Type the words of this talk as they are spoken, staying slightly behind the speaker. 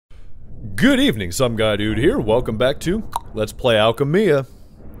Good evening, SomeGuyDude here. Welcome back to Let's Play Alchemilla.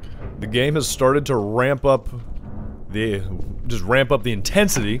 The game has started to ramp up the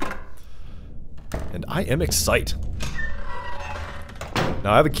intensity, and I am excited.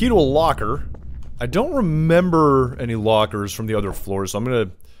 Now I have a key to a locker. I don't remember any lockers from the other floors, so I'm gonna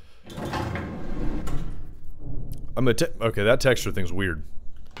okay, that texture thing's weird.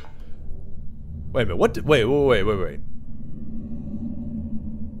 Wait a minute, what did- wait.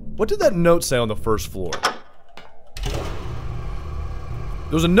 What did that note say on the first floor? There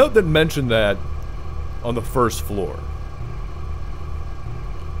was a note that mentioned that on the first floor.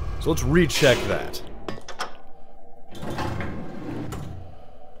 So let's recheck that.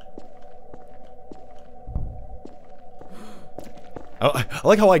 I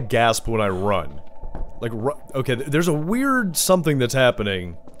like how I gasp when I run. Like, okay, there's a weird something that's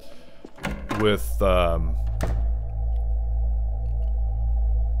happening with,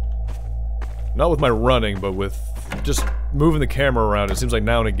 not with my running, but with just moving the camera around. It seems like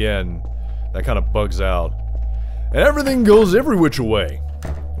now and again, that kind of bugs out. And everything goes every which way.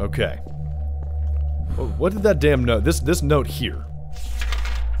 Okay. What did that damn note, this note here.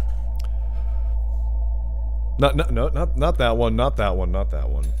 Not that one, not that one, not that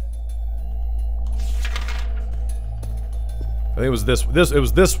one. I think it was this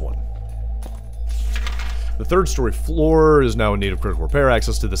one. The third story floor is now in need of critical repair.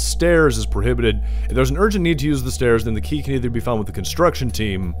 Access to the stairs is prohibited. If there's an urgent need to use the stairs, then the key can either be found with the construction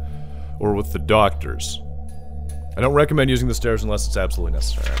team or with the doctors. I don't recommend using the stairs unless it's absolutely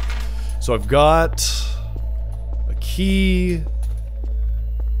necessary. So I've got a key.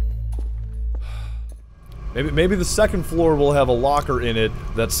 Maybe the second floor will have a locker in it.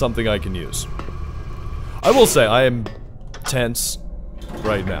 That's something I can use. I will say, I am tense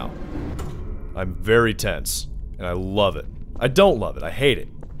right now. I'm very tense, and I love it. I don't love it, I hate it.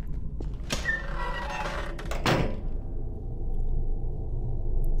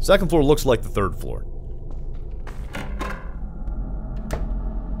 Second floor looks like the third floor.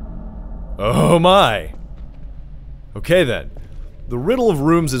 Oh my! Okay then. The riddle of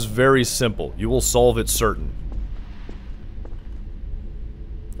rooms is very simple. You will solve it certain.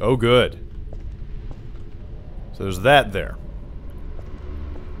 Oh good. So there's that there.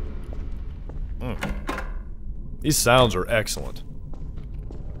 These sounds are excellent.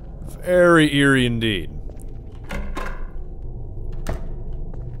 Very eerie indeed.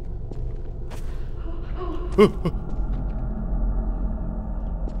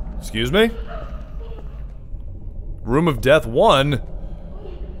 Excuse me? Room of Death 1? I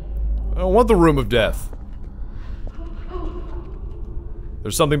don't want the Room of Death.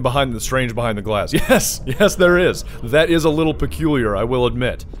 There's something strange behind the glass. Yes, yes there is. That is a little peculiar, I will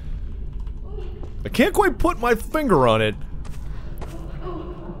admit. I can't quite put my finger on it,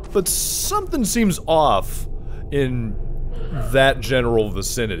 but something seems off in that general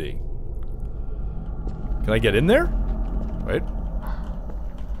vicinity. Can I get in there? Wait.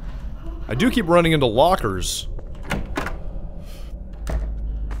 I do keep running into lockers.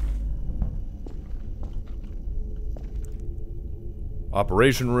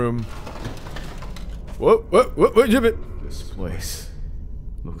 Operation room. Whoa, jibbit. This place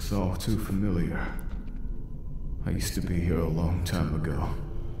looks all too familiar. I used to be here a long time ago.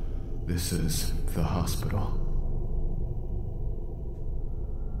 This is the hospital.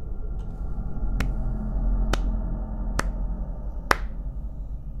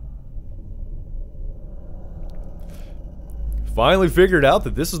 Finally figured out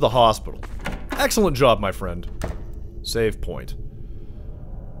that this is the hospital. Excellent job, my friend. Save point.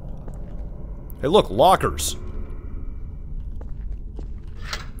 Hey look, lockers.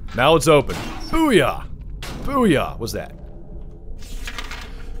 Now it's open. Booyah! Booyah! What's that?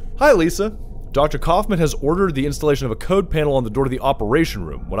 Hi, Lisa. Dr. Kaufman has ordered the installation of a code panel on the door to the operation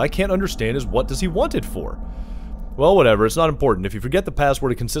room. What I can't understand is what does he want it for? Well, whatever. It's not important. If you forget the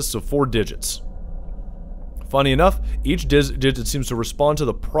password, it consists of 4 digits. Funny enough, each digit seems to respond to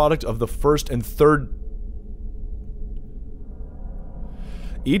the product of the first and third...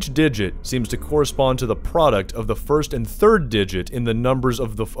 Each digit seems to correspond to the product of the first and third digit in the numbers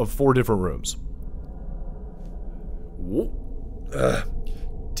of 4 different rooms.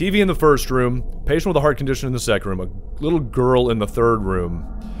 TV in the first room, patient with a heart condition in the second room, a little girl in the third room,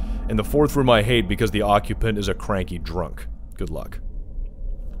 and the fourth room I hate because the occupant is a cranky drunk. Good luck.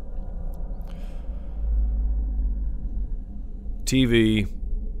 TV,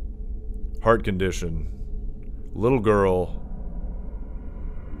 heart condition, little girl,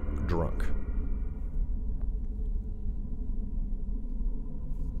 drunk.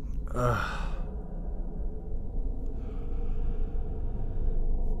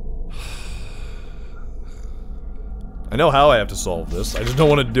 I know how I have to solve this. I just don't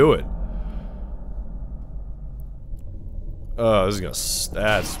want to do it. This is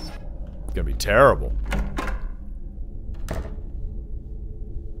that's gonna be terrible.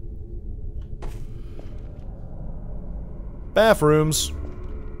 Bathrooms.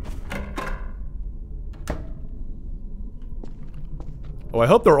 Oh, I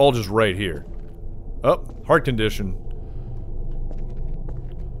hope they're all just right here. Oh, heart condition.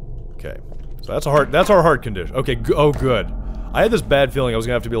 Okay. So that's our heart condition. Okay, oh good. I had this bad feeling I was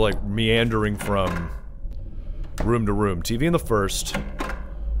gonna have to be like meandering from room to room. TV in the first.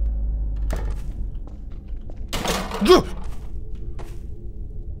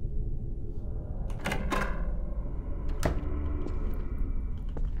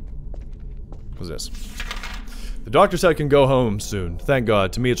 What's this? The doctor said I can go home soon. Thank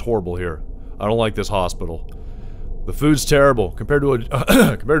God. To me, it's horrible here. I don't like this hospital. The food's terrible. Compared to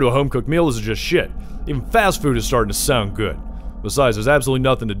a home-cooked meal, this is just shit. Even fast food is starting to sound good. Besides, there's absolutely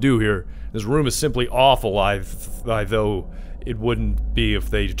nothing to do here. This room is simply awful, though it wouldn't be if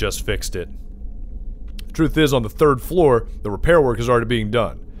they just fixed it. The truth is, on the 3rd floor, the repair work is already being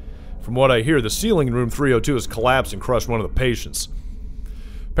done. From what I hear, the ceiling in room 302 has collapsed and crushed one of the patients.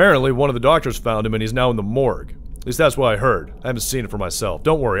 Apparently, one of the doctors found him and he's now in the morgue. At least that's what I heard. I haven't seen it for myself.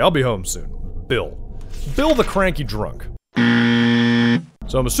 Don't worry, I'll be home soon. Bill. Bill the cranky drunk.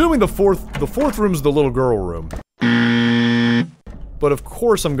 So I'm assuming the fourth room's the little girl room. But of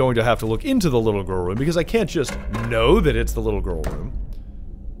course I'm going to have to look into the little girl room because I can't just know that it's the little girl room.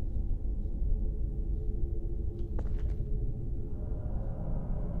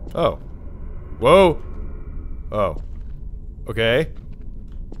 Oh. Whoa. Oh. Okay.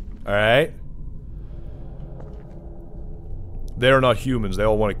 Alright. They're not humans, they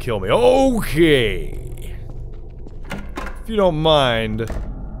all want to kill me. Okay! If you don't mind,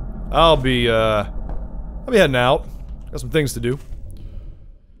 I'll be heading out. Got some things to do.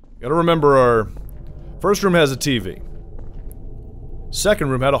 Gotta remember our first room has a TV. Second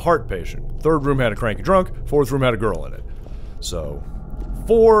room had a heart patient. Third room had a cranky drunk. Fourth room had a girl in it. So,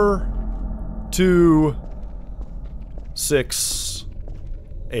 4, 2, 6,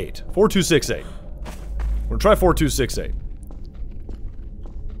 8. 4, 2, 6, 8. We're gonna try 4, 2, 6, 8.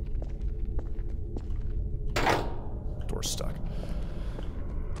 Door's stuck.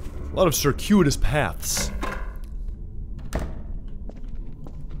 A lot of circuitous paths.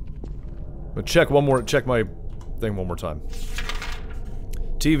 But check my thing one more time.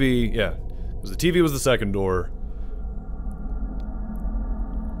 TV, yeah. Because the TV was the second door.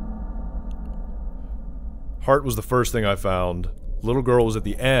 Heart was the first thing I found. Little girl was at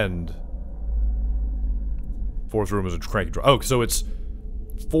the end. Fourth room was a cranky drunk. Oh, so it's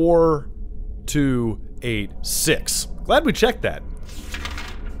 4, 2, 8, 6. Glad we checked that.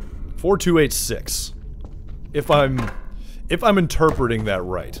 4, 2, 8, 6. If I'm interpreting that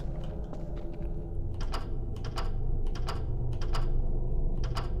right.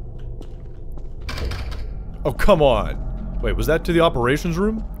 Oh, come on. Wait, was that to the operations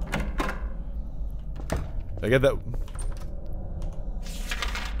room? Did I get that?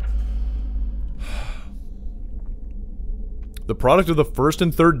 The product of the first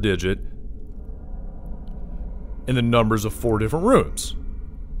and third digit in the numbers of 4 different rooms.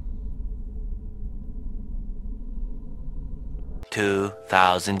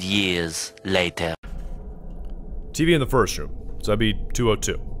 2,000 years later. TV in the first room, so that'd be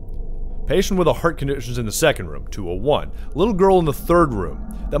 202. Patient with a heart condition is in the second room, 201. Little girl in the third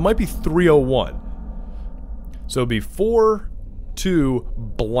room, that might be 301. So it'd be 4, 2,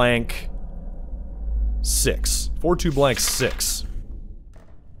 blank, 6. 4, 2, blank, 6.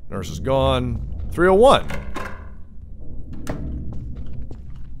 Nurse is gone. 301.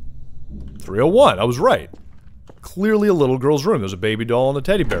 301, I was right. Clearly a little girl's room. There's a baby doll and a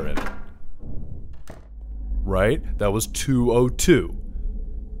teddy bear in it. Right? That was 202.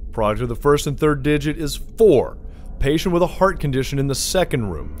 Product of the first and third digit is 4. Patient with a heart condition in the second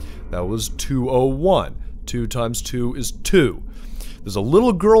room. That was 201. 2 times 2 is 2. There's a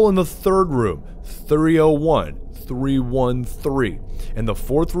little girl in the third room. 301. 313. And the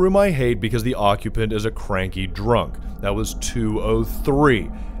fourth room I hate because the occupant is a cranky drunk. That was 203.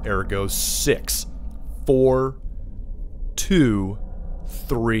 Ergo 6. 4, 2,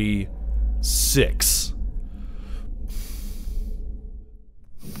 3, 6.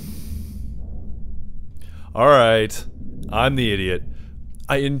 Alright, I'm the idiot.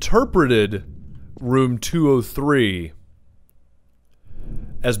 I interpreted room 203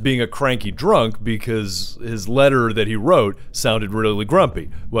 as being a cranky drunk because his letter that he wrote sounded really grumpy.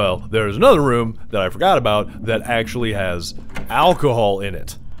 Well, there's another room that I forgot about that actually has alcohol in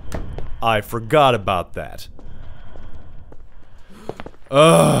it. I forgot about that.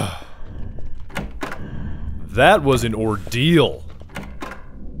 That was an ordeal.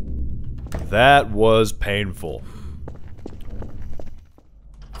 That was painful.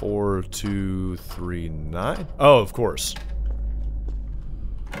 4, 2, 3, 9. Oh, of course.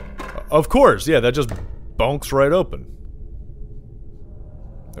 Of course, yeah, that just bonks right open.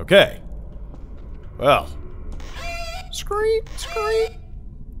 Okay. Well. Scream, scream.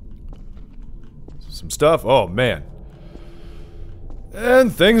 Some stuff. Oh, man.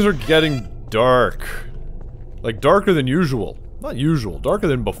 And things are getting dark. Like, darker than usual. Not usual, darker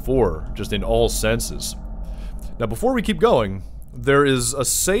than before, just in all senses. Now, before we keep going, there is a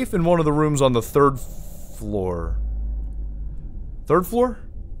safe in one of the rooms on the 3rd floor. 3rd floor?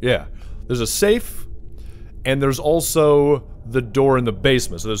 Yeah. There's a safe, and there's also the door in the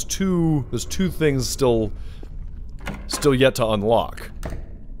basement. So there's two things still yet to unlock.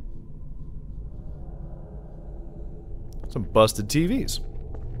 Some busted TVs.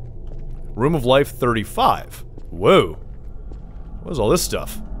 Room of Life 35. Whoa. What is all this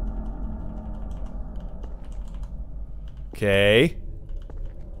stuff? Okay.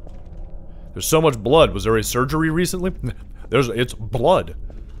 There's so much blood. Was there a surgery recently? It's blood.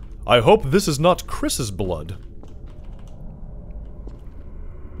 I hope this is not Chris's blood.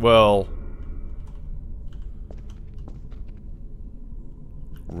 Well...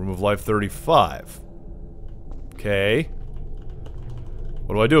 Room of Life 35. Okay.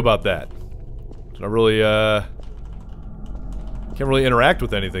 What do I do about that? It's not really, can't really interact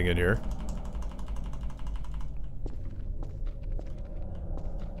with anything in here.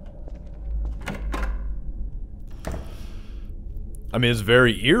 I mean, it's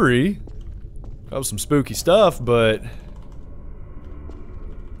very eerie. That was some spooky stuff, but...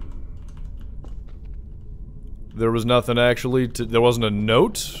 there was nothing actually to... there wasn't a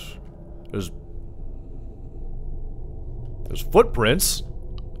note. There's footprints.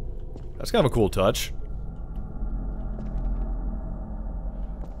 That's kind of a cool touch.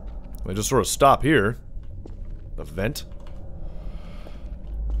 They just sort of stop here. The vent.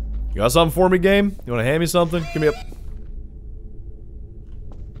 You got something for me, game? You wanna hand me something? Give me a...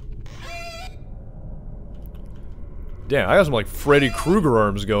 Damn, I got some like Freddy Krueger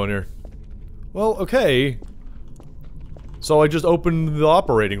arms going here. Well, okay. So I just opened the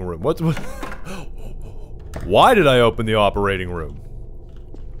operating room. What? Why did I open the operating room?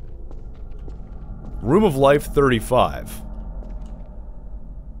 Room of Life 35.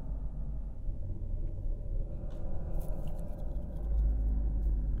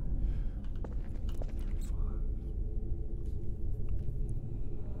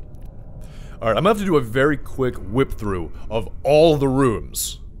 Alright, I'm gonna have to do a very quick whip through of all the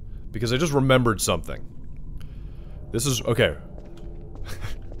rooms. Because I just remembered something. This is... okay.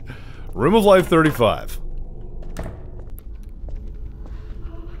 Room of Life 35.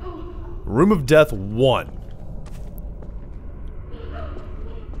 Room of Death 1.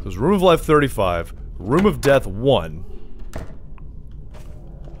 There's Room of Life 35. Room of Death 1.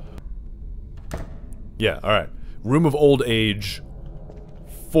 Yeah, alright. Room of Old Age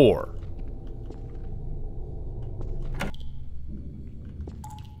 4.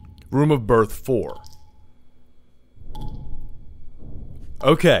 Room of Birth 4.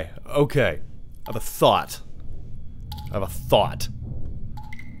 Okay, okay. I have a thought. I have a thought.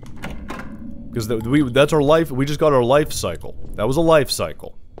 Because that's our life, we just got our life cycle. That was a life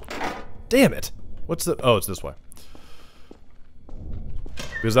cycle. Damn it! What's the... oh, it's this way.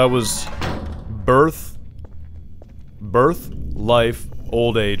 Because that was... birth... life,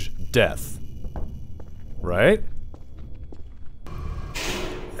 old age, death. Right?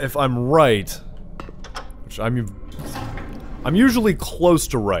 If I'm right... which I'm usually close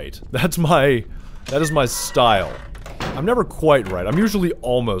to right. That is my style. I'm never quite right. I'm usually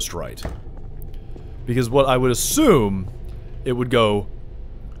almost right. Because what I would assume, it would go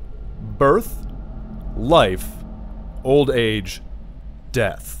birth, life, old age,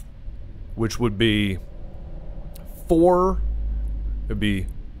 death. Which would be 4, it'd be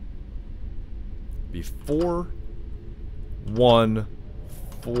 4, 1,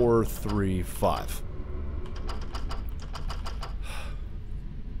 4, 3, 5.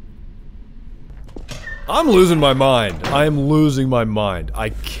 I'm losing my mind. I am losing my mind. I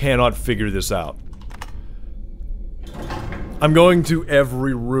cannot figure this out. I'm going to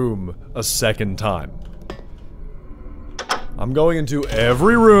every room a second time. I'm going into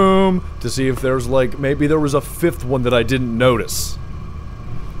every room to see if there's like, maybe there was a 5th one that I didn't notice.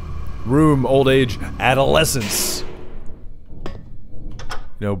 Room, old age, adolescence.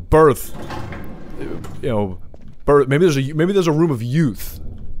 You know, birth. You know, birth. Maybe there's a room of youth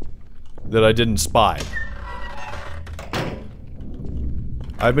that I didn't spy.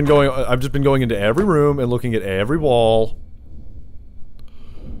 I've just been going into every room and looking at every wall.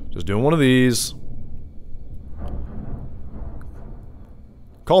 Just doing one of these.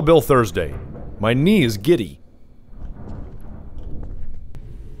 Call Bill Thursday. My knee is giddy.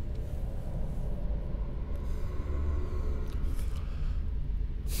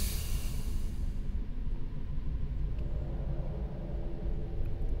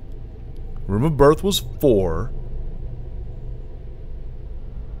 Room of birth was 4.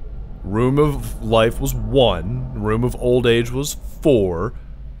 Room of life was 1. Room of old age was 4.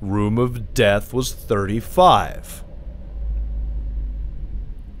 Room of death was 35.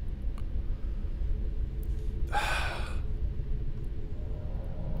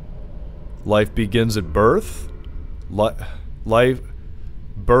 Life begins at birth.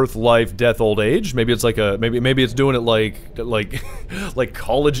 Birth, life, death, old age. Maybe it's like a maybe it's doing it like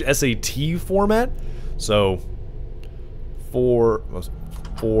college SAT format. So 4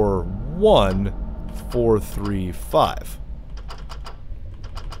 1 4 3 5.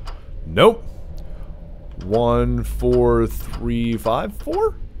 Nope. 1 4 3 5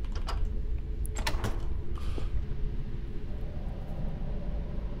 4.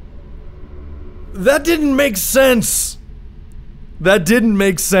 That didn't make sense. That didn't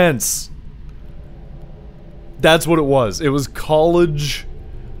make sense. That's what it was. It was college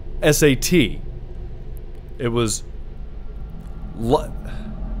SAT. It was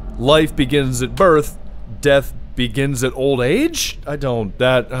life begins at birth, death begins at old age?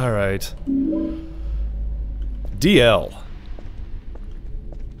 Alright. DL.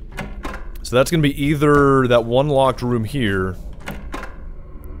 So that's gonna be either that one locked room here.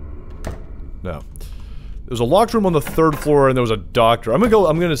 No. There's a locked room on the 3rd floor and there was a doctor. I'm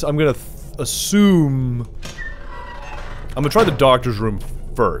gonna assume... I'm gonna try the doctor's room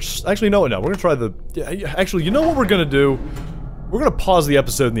first. Actually, no, we're gonna try the... Actually, you know what we're gonna do? We're gonna pause the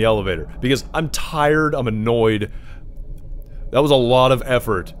episode in the elevator, because I'm tired, I'm annoyed. That was a lot of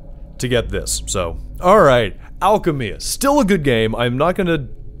effort to get this, so... Alright, Alchemilla. Still a good game. I'm not gonna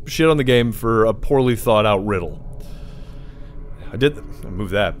shit on the game for a poorly thought out riddle. I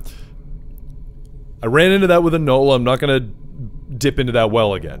moved that. I ran into that with a NOLA. I'm not gonna dip into that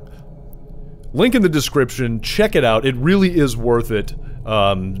well again. Link in the description. Check it out. It really is worth it.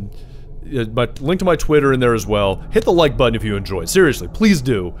 But link to my Twitter in there as well. Hit the like button if you enjoyed. Seriously, please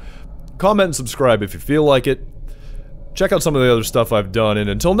do. Comment and subscribe if you feel like it. Check out some of the other stuff I've done. And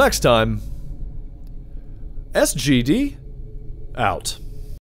until next time, SGD out.